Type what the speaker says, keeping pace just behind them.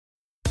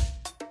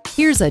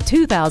Here's a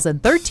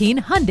 2013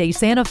 Hyundai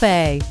Santa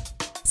Fe.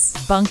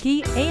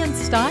 Spunky and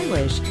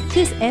stylish,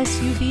 this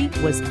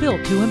SUV was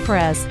built to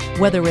impress.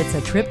 Whether it's a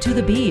trip to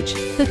the beach,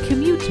 the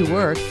commute to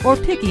work, or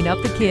picking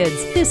up the kids,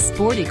 this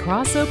sporty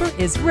crossover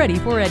is ready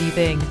for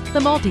anything. The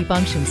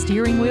multifunction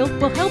steering wheel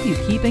will help you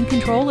keep in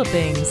control of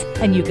things,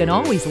 and you can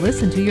always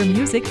listen to your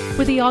music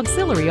with the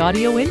auxiliary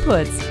audio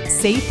inputs.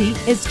 Safety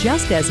is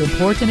just as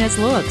important as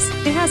looks.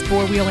 It has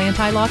four-wheel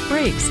anti-lock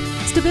brakes,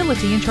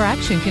 stability and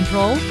traction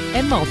control,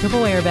 and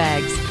multiple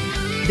airbags.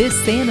 This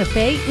Santa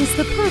Fe is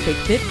the perfect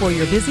fit for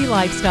your busy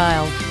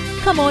lifestyle.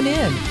 Come on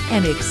in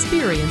and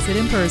experience it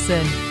in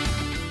person.